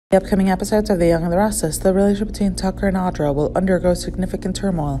The upcoming episodes of The Young and the Restless, the relationship between Tucker and Audra will undergo significant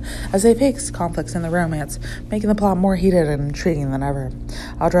turmoil as they face conflicts in the romance, making the plot more heated and intriguing than ever.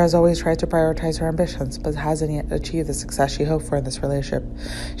 Audra has always tried to prioritize her ambitions, but hasn't yet achieved the success she hoped for in this relationship.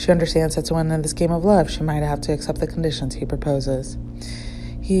 She understands that to win in this game of love, she might have to accept the conditions he proposes.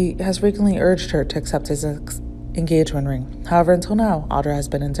 He has frequently urged her to accept his engagement ring. However, until now, Audra has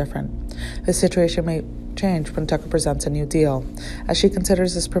been indifferent. This situation may change when Tucker presents a new deal. As she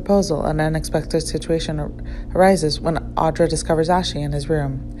considers this proposal, an unexpected situation arises when Audra discovers Ashley in his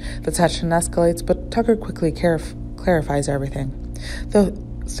room. The tension escalates, but Tucker quickly clarifies everything.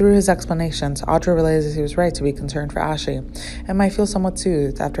 Through his explanations, Audra realizes he was right to be concerned for Ashley and might feel somewhat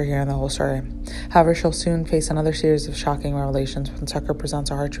soothed after hearing the whole story. However, she'll soon face another series of shocking revelations when Tucker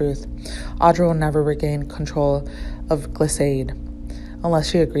presents a hard truth. Audra will never regain control of Glissade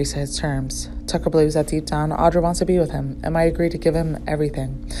unless she agrees to his terms. Tucker believes that deep down, Audra wants to be with him and might agree to give him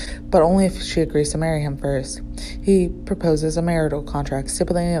everything, but only if she agrees to marry him first. He proposes a marital contract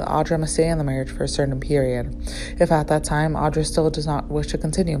stipulating that Audra must stay in the marriage for a certain period. If at that time Audra still does not wish to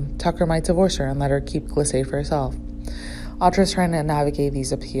continue, Tucker might divorce her and let her keep Glissade for herself. Audra is trying to navigate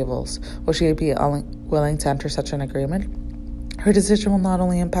these upheavals. Will she be willing to enter such an agreement? Her decision will not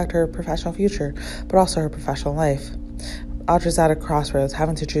only impact her professional future, but also her professional life. Audra's at a crossroads,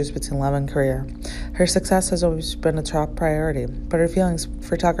 having to choose between love and career. Her success has always been a top priority, but her feelings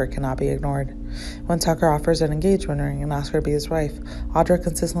for Tucker cannot be ignored. When Tucker offers an engagement ring and asks her to be his wife, Audra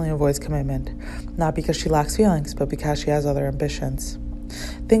consistently avoids commitment, not because she lacks feelings, but because she has other ambitions.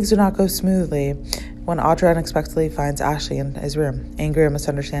 Things do not go smoothly when Audra unexpectedly finds Ashley in his room. Angry and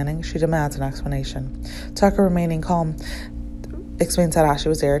misunderstanding, she demands an explanation. Tucker, remaining calm, explains that Ashley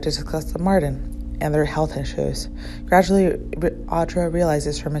was there to discuss the Martin and their health issues. Gradually, Audra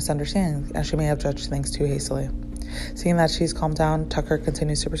realizes her misunderstanding, and she may have judged things too hastily. Seeing that she's calmed down, Tucker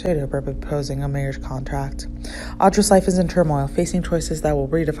continues to persuade her by proposing a marriage contract. Audra's life is in turmoil, facing choices that will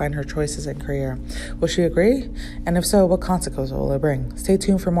redefine her choices and career. Will she agree? And if so, what consequences will it bring? Stay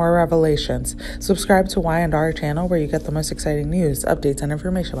tuned for more revelations. Subscribe to Y&R channel where you get the most exciting news, updates, and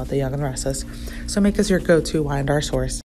information about The Young and Restless. So make us your go-to Y&R source.